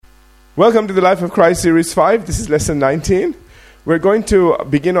Welcome to the Life of Christ Series 5. This is Lesson 19. We're going to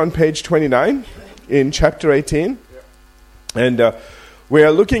begin on page 29 in chapter 18. And we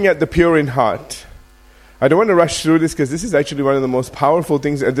are looking at the pure in heart. I don't want to rush through this because this is actually one of the most powerful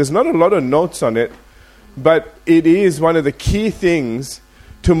things. And there's not a lot of notes on it, but it is one of the key things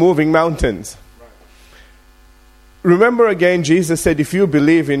to moving mountains. Remember again, Jesus said, if you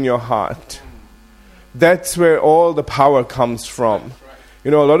believe in your heart, that's where all the power comes from. You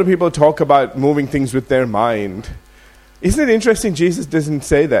know, a lot of people talk about moving things with their mind. Isn't it interesting Jesus doesn't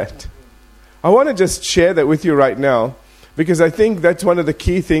say that? I want to just share that with you right now because I think that's one of the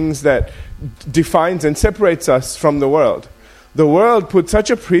key things that defines and separates us from the world. The world puts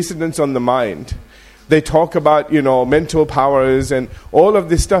such a precedence on the mind. They talk about, mental powers and all of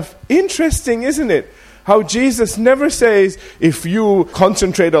this stuff. Interesting, isn't it? How Jesus never says, if you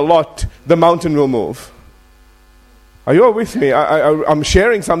concentrate a lot, the mountain will move. Are you all with me? I'm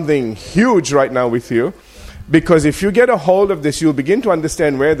sharing something huge right now with you because if you get a hold of this, you'll begin to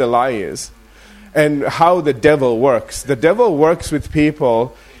understand where the lie is and how the devil works. The devil works with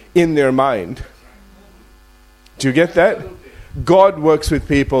people in their mind. Do you get that? God works with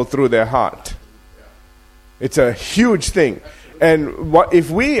people through their heart. It's a huge thing. And if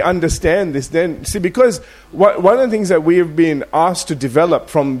we understand this, then, see, because one of the things that we've been asked to develop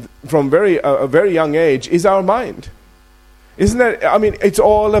from a very young age is our mind. Isn't that, it's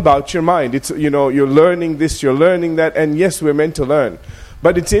all about your mind. It's, you're learning this, you're learning that, and yes, we're meant to learn.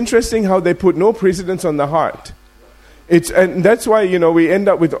 But it's interesting how they put no precedence on the heart. And that's why, we end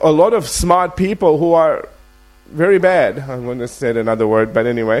up with a lot of smart people who are very bad. I want to say another word, but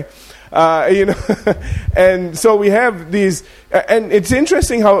anyway. And so we have these, and it's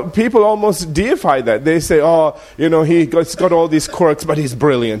interesting how people almost deify that. They say, he's got all these quirks, but he's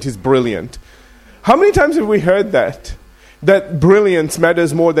brilliant. How many times have we heard that? That brilliance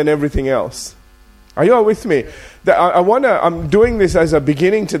matters more than everything else. Are you all with me? I'm doing this as a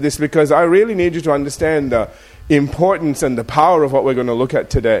beginning to this because I really need you to understand the importance and the power of what we're going to look at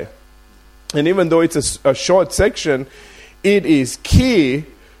today. And even though it's a short section, it is key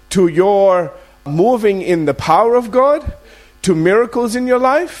to your moving in the power of God, to miracles in your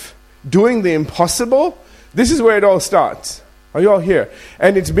life, doing the impossible. This is where it all starts. Are you all here?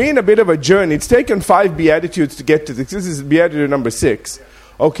 And it's been a bit of a journey. It's taken 5 Beatitudes to get to this. This is Beatitude number 6.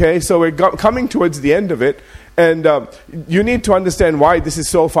 Okay, so we're coming towards the end of it. And you need to understand why this is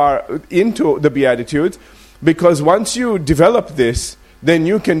so far into the Beatitudes. Because once you develop this, then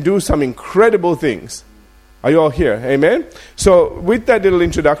you can do some incredible things. Are you all here? Amen? So with that little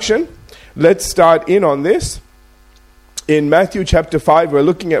introduction, let's start in on this. In Matthew chapter 5, we're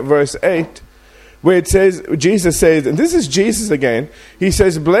looking at verse 8. Where it says, Jesus says, and this is Jesus again, he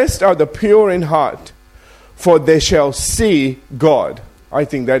says, blessed are the pure in heart, for they shall see God. I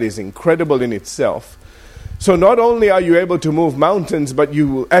think that is incredible in itself. So not only are you able to move mountains, but you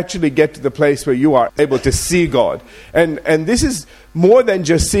will actually get to the place where you are able to see God. And this is more than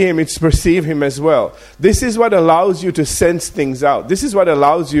just see Him, it's perceive Him as well. This is what allows you to sense things out. This is what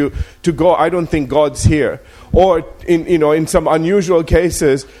allows you to go, I don't think God's here. Or in some unusual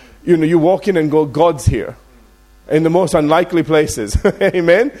cases, you walk in and go, God's here. In the most unlikely places.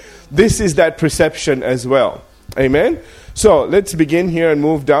 Amen? This is that perception as well. Amen? So, let's begin here and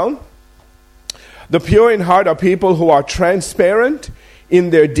move down. The pure in heart are people who are transparent in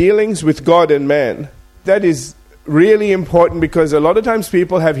their dealings with God and man. That is really important because a lot of times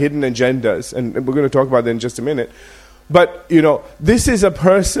people have hidden agendas. And we're going to talk about that in just a minute. But, this is a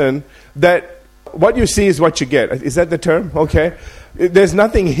person that what you see is what you get. Is that the term? Okay. There's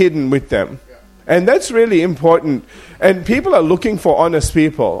nothing hidden with them. And that's really important. And people are looking for honest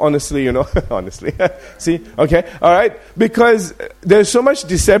people. Honestly, honestly. See? Okay. All right. Because there's so much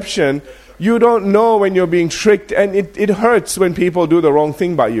deception. You don't know when you're being tricked. And it hurts when people do the wrong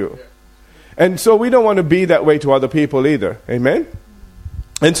thing by you. And so we don't want to be that way to other people either. Amen?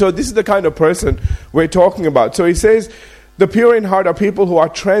 And so this is the kind of person we're talking about. So he says, the pure in heart are people who are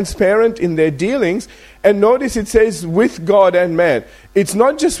transparent in their dealings. And notice it says with God and man. It's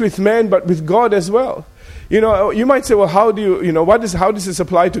not just with man, but with God as well. You might say, well, how does this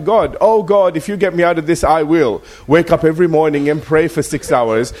apply to God? Oh, God, if you get me out of this, I will wake up every morning and pray for 6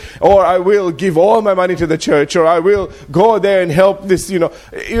 hours. Or I will give all my money to the church. Or I will go there and help this, You know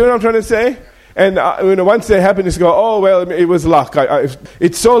what I'm trying to say? And once they happen, it's go, oh, well, it was luck.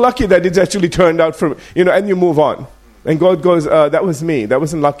 It's so lucky that it's actually turned out from, and you move on. And God goes, that was me. That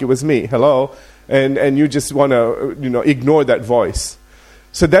wasn't luck, it was me. Hello? And you just want to, ignore that voice.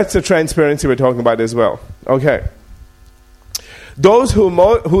 So that's the transparency we're talking about as well. Okay. Those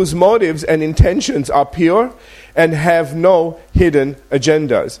whose motives and intentions are pure and have no hidden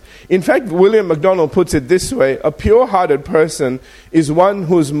agendas. In fact, William MacDonald puts it this way: a pure-hearted person is one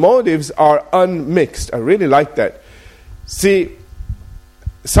whose motives are unmixed. I really like that. See,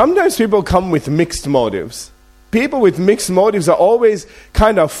 sometimes people come with mixed motives. People with mixed motives are always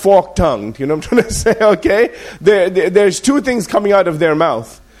kind of fork-tongued. You know what I'm trying to say, okay? There's two things coming out of their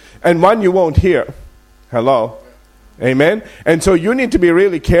mouth, and one you won't hear. Hello? Amen? And so you need to be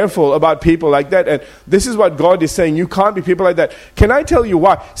really careful about people like that. And this is what God is saying. You can't be people like that. Can I tell you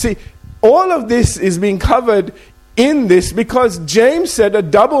why? See, all of this is being covered in this because James said a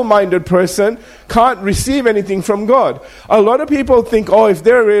double-minded person can't receive anything from God. A lot of people think, oh, if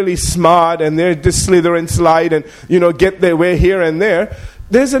they're really smart and they're just slither and slide and, get their way here and there,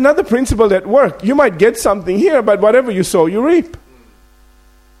 there's another principle at work. You might get something here, but whatever you sow, you reap.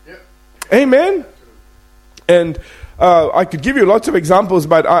 Yeah. Amen? And I could give you lots of examples,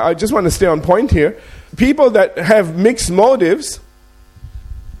 but I just want to stay on point here. People that have mixed motives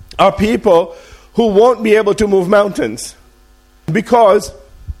are people who won't be able to move mountains. Because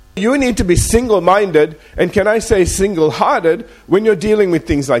you need to be single-minded, and can I say single-hearted, when you're dealing with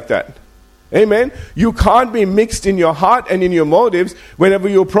things like that. Amen? You can't be mixed in your heart and in your motives whenever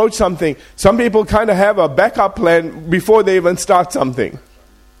you approach something. Some people kind of have a backup plan before they even start something.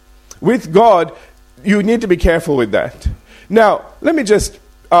 With God, you need to be careful with that. Now, let me just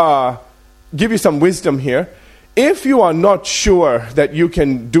give you some wisdom here. If you are not sure that you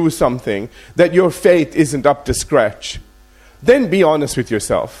can do something, that your faith isn't up to scratch, then be honest with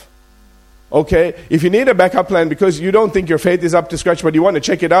yourself. Okay? If you need a backup plan because you don't think your faith is up to scratch, but you want to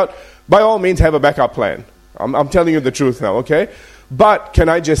check it out, by all means have a backup plan. I'm telling you the truth now, okay? But can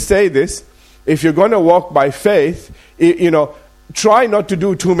I just say this? If you're going to walk by faith, try not to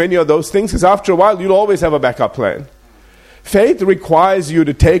do too many of those things, because after a while you'll always have a backup plan. Faith requires you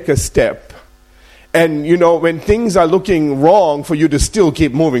to take a step. And, when things are looking wrong, for you to still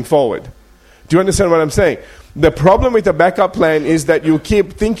keep moving forward. Do you understand what I'm saying? The problem with a backup plan is that you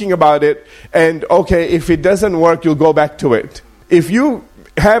keep thinking about it, and, okay, if it doesn't work, you'll go back to it. If you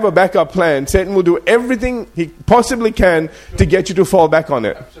have a backup plan, Satan will do everything he possibly can to get you to fall back on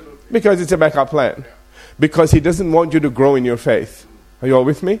it. Absolutely. Because it's a backup plan. Because he doesn't want you to grow in your faith. Are you all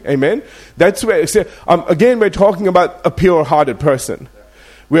with me? Amen? That's where, again, we're talking about a pure-hearted person.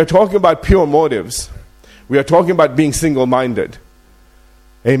 We are talking about pure motives. We are talking about being single-minded.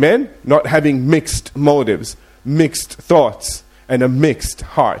 Amen? Not having mixed motives, mixed thoughts, and a mixed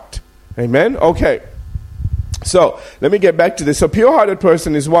heart. Amen? Okay. So, let me get back to this. A pure-hearted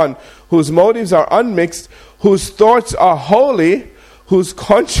person is one whose motives are unmixed, whose thoughts are holy, whose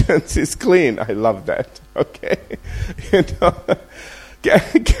conscience is clean. I love that. Okay?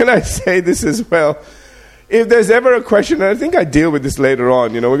 Can I say this as well? If there's ever a question, and I think I deal with this later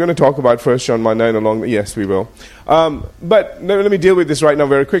on, we're going to talk about 1 John 1:9 along. Yes, we will. But let me deal with this right now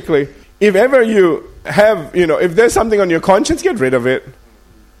very quickly. If ever you have, if there's something on your conscience, get rid of it.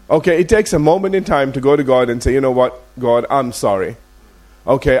 Okay, it takes a moment in time to go to God and say, you know what, God, I'm sorry.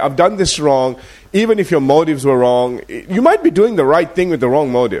 Okay, I've done this wrong. Even if your motives were wrong, you might be doing the right thing with the wrong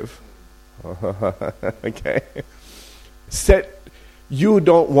motive. Okay. You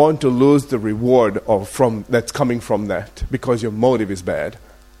don't want to lose the reward that's coming from that because your motive is bad.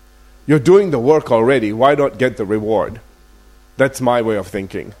 You're doing the work already. Why not get the reward? That's my way of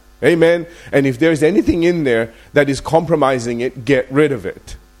thinking. Amen? And if there's anything in there that is compromising it, get rid of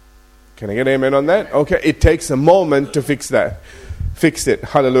it. Can I get amen on that? Okay, it takes a moment to fix that. Fix it.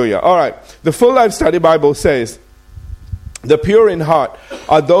 Hallelujah. All right. The Full Life Study Bible says, the pure in heart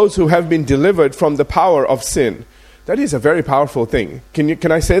are those who have been delivered from the power of sin. That is a very powerful thing.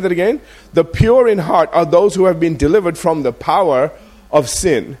 Can I say that again? The pure in heart are those who have been delivered from the power of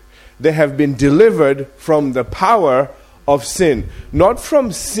sin. They have been delivered from the power of sin. Not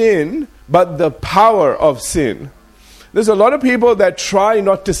from sin, but the power of sin. There's a lot of people that try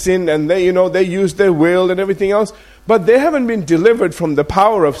not to sin, and they use their will and everything else, but they haven't been delivered from the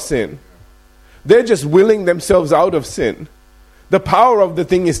power of sin. They're just willing themselves out of sin. The power of the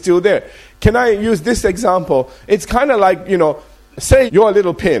thing is still there. Can I use this example? It's kind of like, say you're a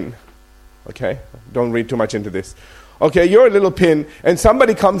little pin. Okay? Don't read too much into this. Okay, you're a little pin, and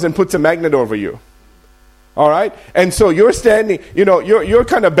somebody comes and puts a magnet over you. All right? And so you're standing, you're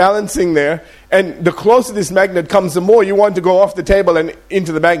kind of balancing there, and the closer this magnet comes, the more you want to go off the table and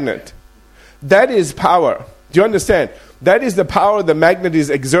into the magnet. That is power. Do you understand? That is the power the magnet is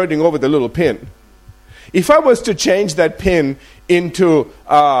exerting over the little pin. If I was to change that pin into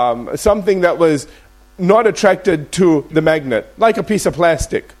something that was not attracted to the magnet, like a piece of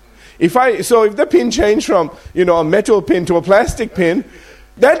plastic. If the pin changed from, a metal pin to a plastic pin,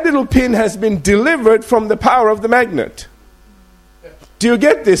 that little pin has been delivered from the power of the magnet. Do you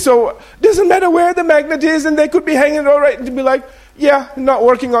get this? So it doesn't matter where the magnet is, and they could be hanging all right and to be like, yeah, not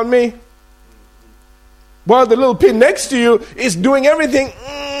working on me. While the little pin next to you is doing everything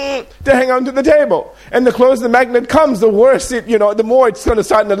to hang on to the table. And the closer the magnet comes, the worse the more it's going to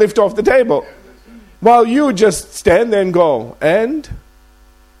start to lift off the table. While you just stand there and go, and?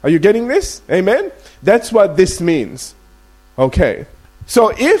 Are you getting this? Amen? That's what this means. Okay.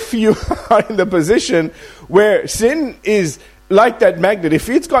 So if you are in the position where sin is like that magnet, if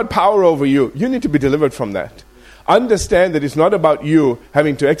it's got power over you, you need to be delivered from that. Understand that it's not about you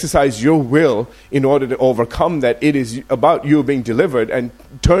having to exercise your will in order to overcome that. It is about you being delivered and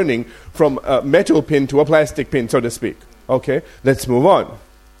turning from a metal pin to a plastic pin, so to speak. Okay, let's move on.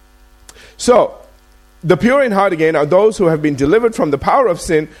 So, the pure in heart again are those who have been delivered from the power of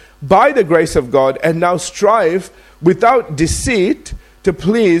sin by the grace of God and now strive without deceit to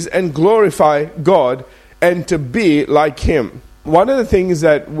please and glorify God and to be like Him. One of the things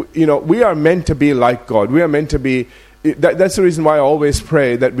that, we are meant to be like God. We are meant to be, that's the reason why I always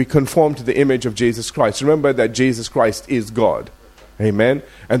pray that we conform to the image of Jesus Christ. Remember that Jesus Christ is God. Amen?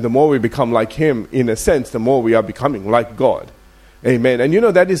 And the more we become like Him, in a sense, the more we are becoming like God. Amen? And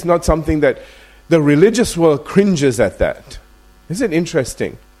that is not something that the religious world cringes at that. Isn't it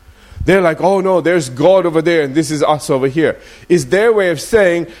interesting? They're like, oh no, there's God over there and this is us over here. It's their way of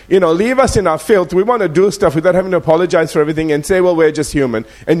saying, leave us in our filth. We want to do stuff without having to apologize for everything and say, well, we're just human,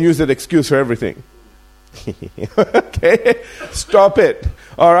 and use that excuse for everything. Okay? Stop it.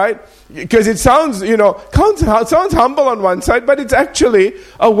 All right? Because it sounds, sounds humble on one side, but it's actually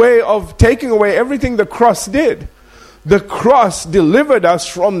a way of taking away everything the cross did. The cross delivered us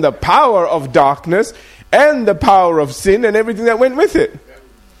from the power of darkness and the power of sin and everything that went with it.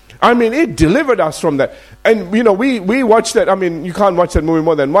 I mean, it delivered us from that. And, we watch that. I mean, you can't watch that movie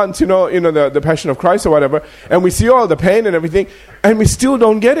more than once, the Passion of Christ or whatever. And we see all the pain and everything, and we still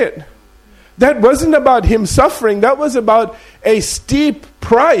don't get it. That wasn't about Him suffering. That was about a steep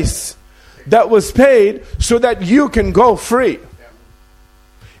price that was paid so that you can go free.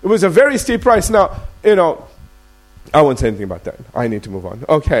 It was a very steep price. Now, I won't say anything about that. I need to move on.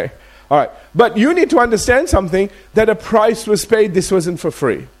 Okay. All right. But you need to understand something, that a price was paid. This wasn't for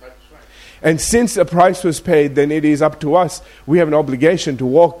free. And since a price was paid, then it is up to us. We have an obligation to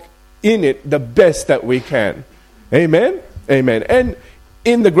walk in it the best that we can. Amen? Amen. And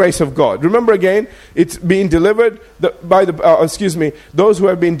in the grace of God. Remember again, it's being delivered those who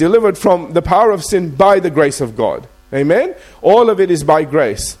have been delivered from the power of sin by the grace of God. Amen? All of it is by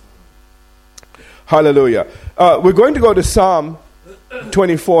grace. Hallelujah. We're going to go to Psalm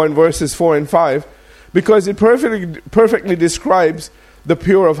 24 and verses 4 and 5 because it perfectly describes the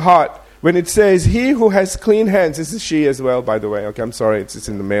pure of heart. When it says, he who has clean hands, this is she as well, by the way. Okay, I'm sorry, it's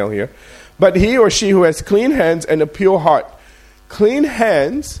in the mail here. But he or she who has clean hands and a pure heart. Clean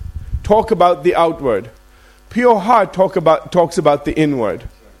hands talk about the outward. Pure heart talks about the inward.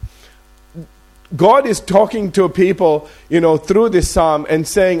 God is talking to people, through this psalm and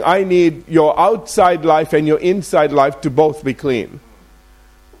saying, I need your outside life and your inside life to both be clean.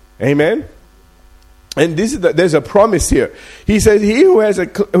 Amen? And there's a promise here. He says, he who has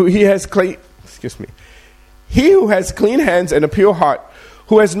clean hands and a pure heart,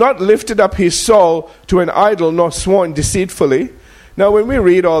 who has not lifted up his soul to an idol nor sworn deceitfully. Now, when we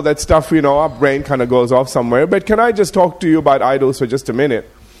read all that stuff, our brain kind of goes off somewhere. But can I just talk to you about idols for just a minute?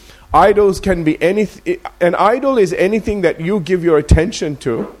 Idols can be anything. An idol is anything that you give your attention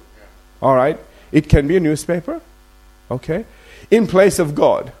to. All right? It can be a newspaper. Okay? In place of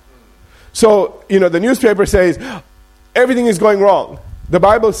God. So, the newspaper says, everything is going wrong. The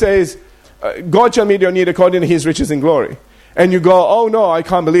Bible says, God shall meet your need according to His riches and glory. And you go, oh no, I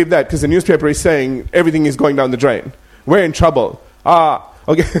can't believe that, because the newspaper is saying everything is going down the drain. We're in trouble.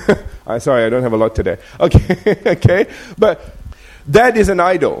 Okay. Sorry, I don't have a lot today. Okay, okay. But that is an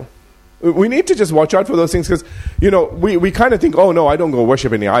idol. We need to just watch out for those things because, we kind of think, oh no, I don't go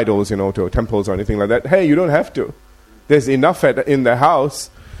worship any idols, to temples or anything like that. Hey, you don't have to. There's enough in the house.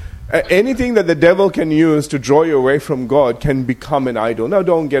 Anything that the devil can use to draw you away from God can become an idol. Now,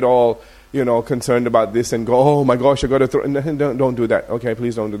 don't get all, concerned about this and go, oh my gosh, I got to throw. Don't do that. Okay,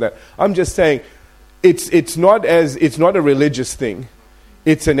 please don't do that. I'm just saying, it's not a religious thing.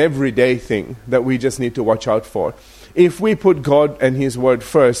 It's an everyday thing that we just need to watch out for. If we put God and His Word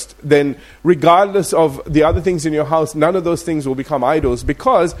first, then regardless of the other things in your house, none of those things will become idols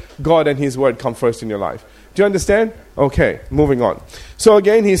because God and His Word come first in your life. Do you understand? Okay, moving on. So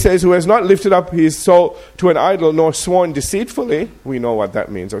again, he says, who has not lifted up his soul to an idol nor sworn deceitfully. We know what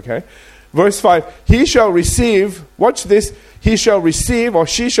that means, okay? Verse 5, he shall receive, watch this, he shall receive or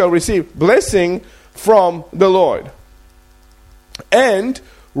she shall receive blessing from the Lord and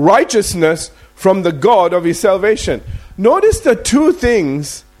righteousness from the God of his salvation. Notice the two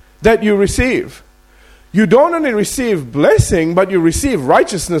things that you receive. You don't only receive blessing, but you receive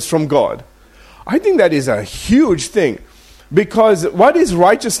righteousness from God. I think that is a huge thing. Because what is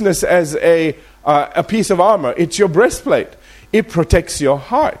righteousness as a piece of armor? It's your breastplate. It protects your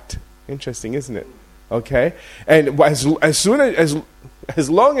heart. Interesting, isn't it? Okay? And as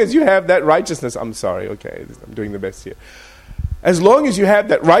long as you have that righteousness, I'm sorry, okay, I'm doing the best here. As long as you have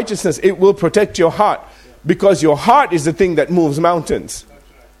that righteousness, it will protect your heart. Because your heart is the thing that moves mountains.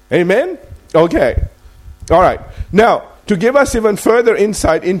 Amen? Okay. All right. Now, to give us even further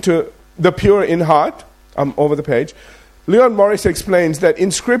insight into the pure in heart, over the page, Leon Morris explains that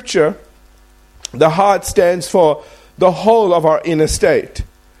in Scripture, the heart stands for the whole of our inner state,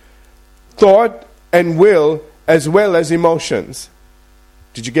 thought and will, as well as emotions.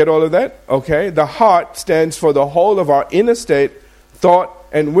 Did you get all of that? Okay. The heart stands for the whole of our inner state, thought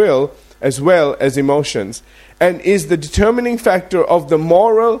and will, as well as emotions, and is the determining factor of the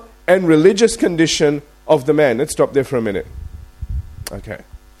moral and religious condition of the man. Let's stop there for a minute. Okay.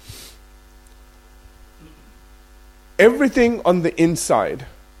 Everything on the inside,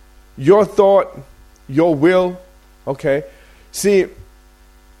 your thought, your will, okay? See,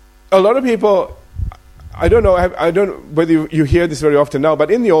 a lot of people, I don't know whether you hear this very often now, but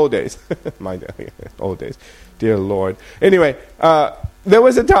in the old days, old days, dear Lord. Anyway, there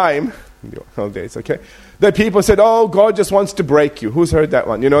was a time, in the old days, okay, that people said, oh, God just wants to break you. Who's heard that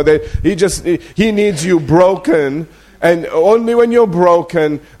one? You know, he needs you broken, and only when you're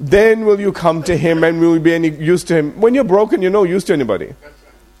broken, then will you come to him and will be any use to him. When you're broken, you're no use to anybody.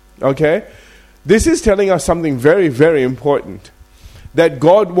 Okay? This is telling us something very, very important. That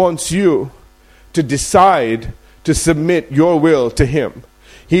God wants you to decide to submit your will to him.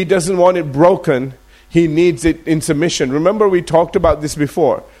 He doesn't want it broken. He needs it in submission. Remember, we talked about this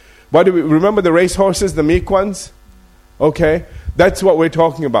before. Remember the racehorses, the meek ones? Okay? That's what we're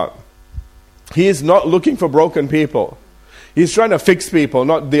talking about. He is not looking for broken people. He's trying to fix people,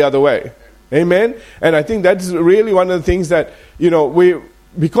 not the other way. Amen? And I think that's really one of the things that,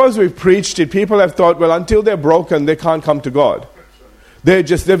 because we've preached it, people have thought, well, until they're broken, they can't come to God. They've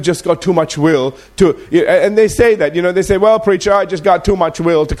just got too much will to, and they say that, they say, well, preacher, I just got too much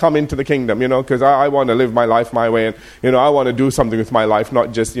will to come into the kingdom, because I want to live my life my way, and, I want to do something with my life,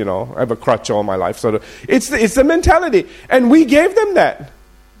 not just, have a crutch all my life. So it's the mentality. And we gave them that.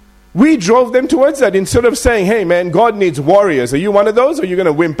 We drove them towards that instead of saying, hey, man, God needs warriors. Are you one of those, or are you going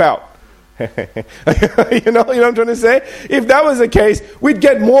to wimp out? you know what I'm trying to say? If that was the case, we'd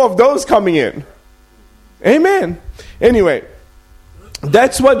get more of those coming in. Amen. Anyway,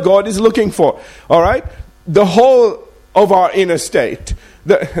 that's what God is looking for. All right? The whole of our inner state.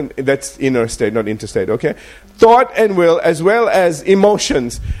 That's inner state, not interstate, okay? Thought and will, as well as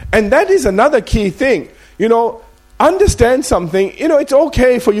emotions. And that is another key thing. Understand something. It's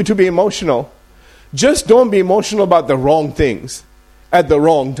okay for you to be emotional. Just don't be emotional about the wrong things at the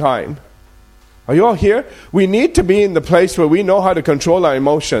wrong time. Are you all here? We need to be in the place where we know how to control our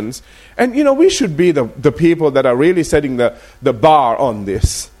emotions. And, we should be the people that are really setting the bar on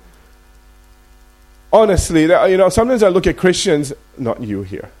this. Honestly, sometimes I look at Christians, not you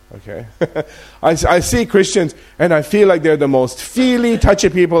here, okay? I see Christians and I feel like they're the most feely, touchy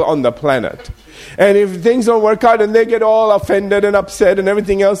people on the planet. And if things don't work out and they get all offended and upset and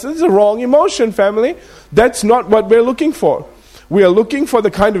everything else, this is a wrong emotion, family. That's not what we're looking for. We are looking for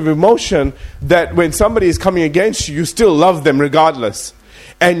the kind of emotion that when somebody is coming against you, you still love them regardless.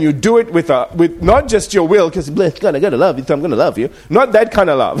 And you do it with not just your will, because God, I gotta love you, so I'm going to love you. Not that kind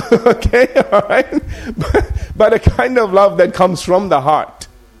of love, okay? All right? But a kind of love that comes from the heart.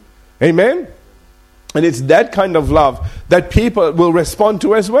 Amen? And it's that kind of love that people will respond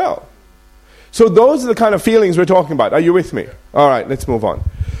to as well. So those are the kind of feelings we're talking about. Are you with me? All right, let's move on.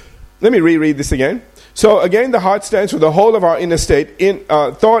 Let me reread this again. So again, the heart stands for the whole of our inner state, in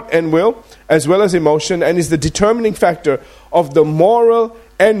thought and will, as well as emotion, and is the determining factor of the moral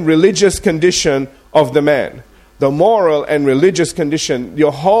and religious condition of the man. The moral and religious condition,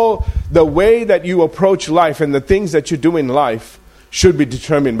 the way that you approach life and the things that you do in life should be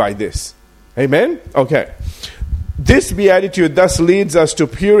determined by this. Amen? Okay. This beatitude thus leads us to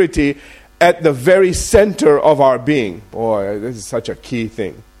purity at the very center of our being. Boy, this is such a key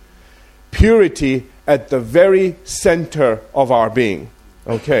thing. Purity at the very center of our being.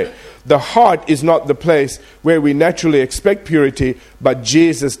 Okay. The heart is not the place where we naturally expect purity, but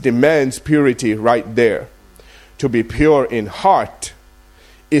Jesus demands purity right there. To be pure in heart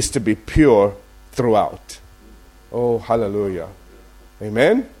is to be pure throughout. Oh, hallelujah.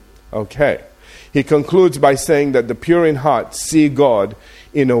 Amen? Okay. He concludes by saying that the pure in heart see God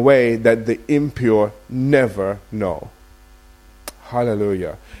in a way that the impure never know.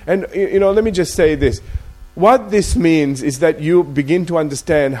 Hallelujah. And, let me just say this. What this means is that you begin to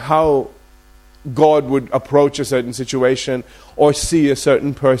understand how God would approach a certain situation or see a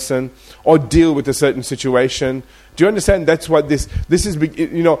certain person or deal with a certain situation. Do you understand? That's what this is,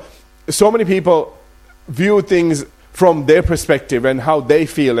 so many people view things from their perspective and how they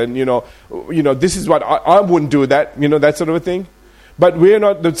feel, and this is what I wouldn't do that, that sort of a thing. But we're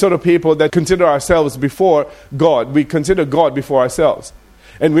not the sort of people that consider ourselves before God. We consider God before ourselves.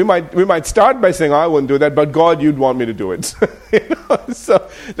 And we might start by saying, I wouldn't do that, but God, you'd want me to do it. So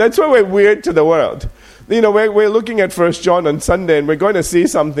that's why we're weird to the world. We're looking at 1 John on Sunday, and we're going to see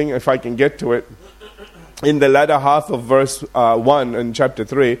something, if I can get to it, in the latter half of verse 1 in chapter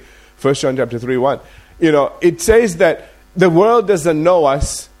 3, 1 John chapter 3, 1. It says that the world doesn't know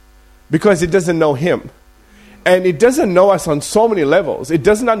us because it doesn't know Him. And it doesn't know us on so many levels. It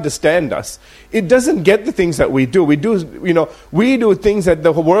doesn't understand us. It doesn't get the things that we do. We do things that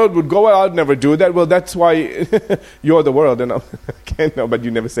the world would go, well, I'll never do that. Well, that's why you're the world. And but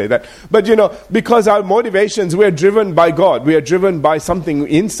you never say that. But, because our motivations, we are driven by God. We are driven by something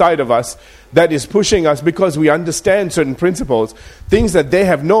inside of us that is pushing us because we understand certain principles, things that they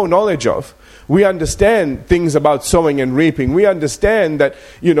have no knowledge of. We understand things about sowing and reaping. We understand that,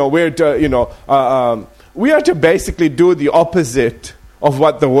 we are to basically do the opposite of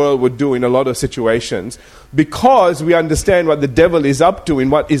what the world would do in a lot of situations, because we understand what the devil is up to and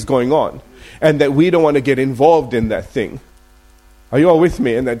what is going on, and that we don't want to get involved in that thing. Are you all with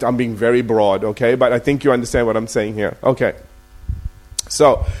me? And that I'm being very broad, okay? But I think you understand what I'm saying here. Okay.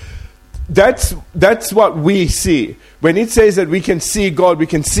 So that's what we see. When it says that we can see God, we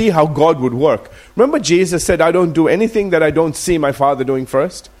can see how God would work. Remember Jesus said, I don't do anything that I don't see my Father doing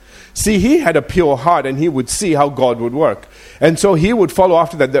first? See, he had a pure heart, and he would see how God would work. And so he would follow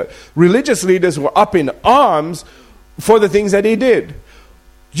after that. The religious leaders were up in arms for the things that he did.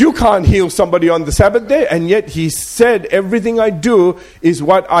 You can't heal somebody on the Sabbath day, and yet he said, everything I do is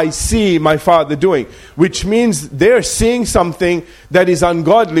what I see my Father doing. Which means they're seeing something that is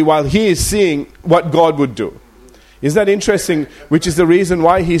ungodly while he is seeing what God would do. Isn't that interesting? Which is the reason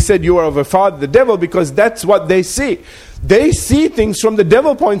why he said you are of a father, the devil, because that's what they see. They see things from the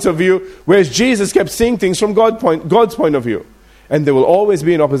devil points of view, whereas Jesus kept seeing things from God's point of view. And they will always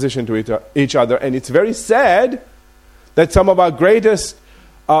be in opposition to each other. And it's very sad that some of our greatest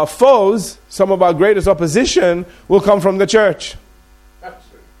foes, some of our greatest opposition will come from the church.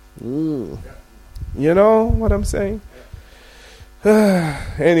 You know what I'm saying?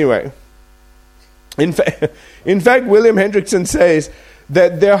 Anyway. In fact, William Hendrickson says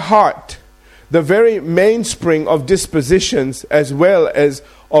that their heart, the very mainspring of dispositions as well as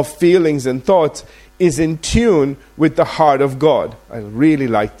of feelings and thoughts, is in tune with the heart of God. I really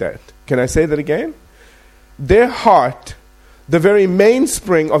like that. Can I say that again? Their heart, the very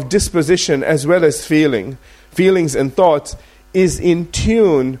mainspring of disposition as well as feelings and thoughts, is in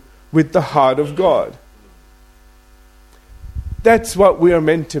tune with the heart of God. That's what we are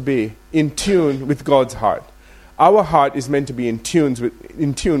meant to be, in tune with God's heart. Our heart is meant to be in tune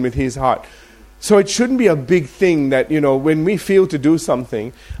with His heart. So it shouldn't be a big thing that, when we feel to do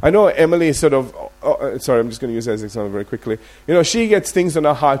something. I know Emily is sort of, sorry, I'm just going to use that as an example very quickly. She gets things on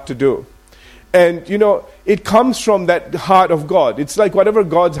her heart to do. And, it comes from that heart of God. It's like whatever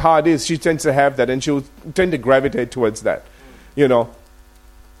God's heart is, she tends to have that, and she'll tend to gravitate towards that,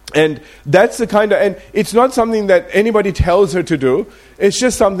 And that's the kind of, and it's not something that anybody tells her to do. It's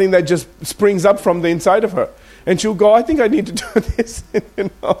just something that just springs up from the inside of her. And she'll go, I think I need to do this,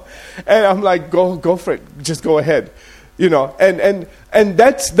 And I'm like, go for it. Just go ahead, And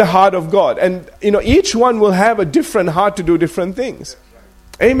that's the heart of God. And, each one will have a different heart to do different things.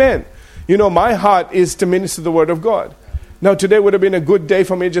 Amen. My heart is to minister the word of God. Now, today would have been a good day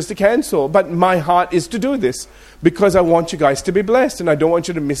for me just to cancel, but my heart is to do this because I want you guys to be blessed, and I don't want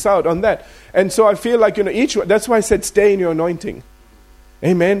you to miss out on that. And so I feel like, that's why I said stay in your anointing.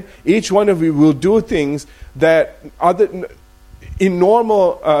 Amen. Each one of you will do things that in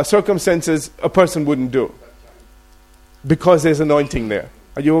normal circumstances a person wouldn't do, because there's anointing there.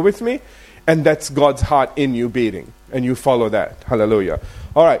 Are you with me? And that's God's heart in you beating, and you follow that. Hallelujah.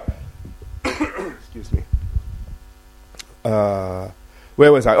 All right. Excuse me.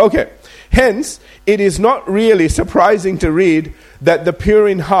 Where was I? Okay. Hence, it is not really surprising to read that the pure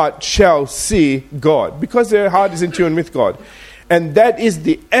in heart shall see God, because their heart is in tune with God. And that is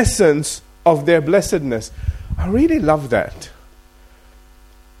the essence of their blessedness. I really love that.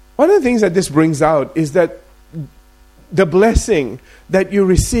 One of the things that this brings out is that the blessing that you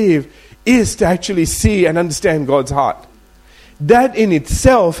receive is to actually see and understand God's heart. That in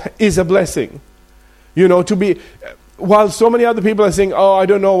itself is a blessing. You know, to be, while so many other people are saying, oh, I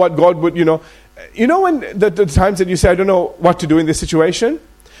don't know what God would, when the times that you say, I don't know what to do in this situation,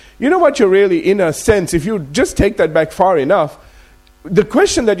 you know what you're really, in a sense, if you just take that back far enough, the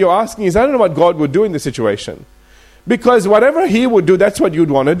question that you're asking is, I don't know what God would do in this situation. Because whatever He would do, that's what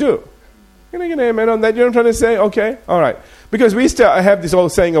you'd want to do. Can I get an amen on that? You know what I'm trying to say? Okay, all right. Because we still have this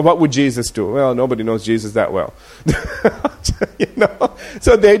old saying of what would Jesus do? Well, nobody knows Jesus that well.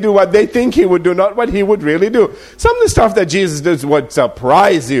 So they do what they think He would do, not what He would really do. Some of the stuff that Jesus does would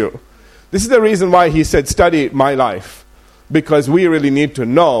surprise you. This is the reason why He said, study my life. Because we really need to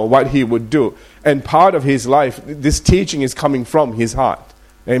know what He would do. And part of His life, this teaching is coming from His heart.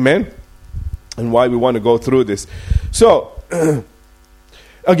 Amen? And why we want to go through this. So,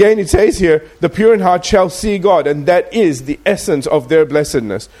 again, it says here, the pure in heart shall see God, and that is the essence of their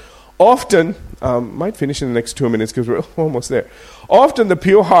blessedness. Often, might finish in the next 2 minutes because we're almost there. Often the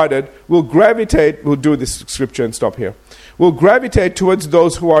pure-hearted will gravitate, we'll do this scripture and stop here, will gravitate towards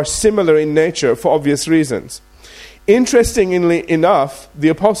those who are similar in nature for obvious reasons. Interestingly enough, the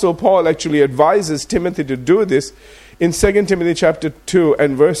Apostle Paul actually advises Timothy to do this in 2 Timothy chapter 2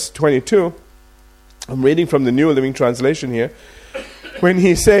 and verse 22. I'm reading from the New Living Translation here. When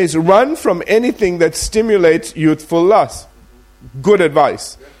he says, run from anything that stimulates youthful lust. Good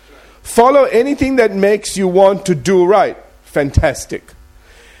advice. Follow anything that makes you want to do right. Fantastic.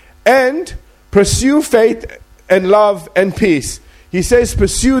 And pursue faith and love and peace. He says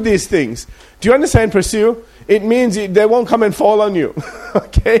pursue these things. Do you understand pursue? It means they won't come and fall on you.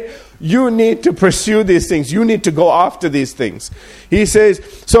 Okay? You need to pursue these things. You need to go after these things. He says,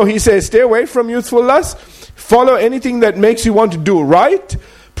 stay away from youthful lust. Follow anything that makes you want to do right.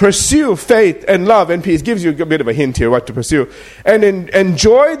 Pursue faith and love and peace. Gives you a bit of a hint here what to pursue. And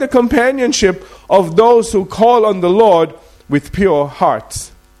enjoy the companionship of those who call on the Lord with pure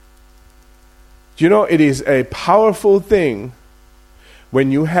hearts. Do you know, it is a powerful thing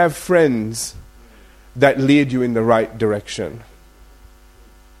when you have friends that lead you in the right direction.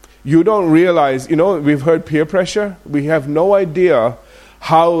 You don't realize, we've heard peer pressure. We have no idea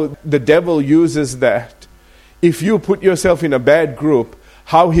how the devil uses that. If you put yourself in a bad group,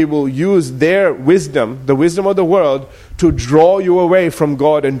 how he will use their wisdom, the wisdom of the world, to draw you away from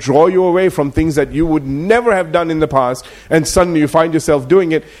God and draw you away from things that you would never have done in the past, and suddenly you find yourself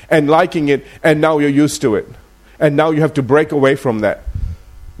doing it and liking it, and now you're used to it. And now you have to break away from that.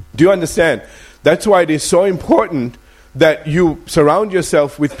 Do you understand? That's why it is so important that you surround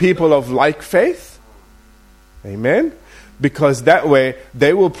yourself with people of like faith. Amen? Because that way,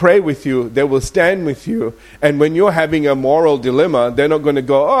 they will pray with you, they will stand with you, and when you're having a moral dilemma, they're not going to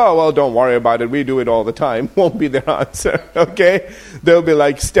go, oh, well, don't worry about it, we do it all the time. Won't be their answer, okay? They'll be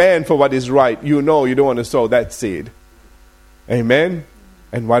like, stand for what is right. You know you don't want to sow that seed. Amen?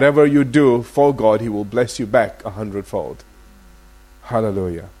 And whatever you do for God, He will bless you back 100-fold.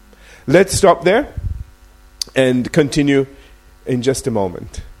 Hallelujah. Let's stop there and continue in just a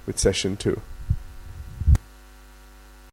moment with session 2.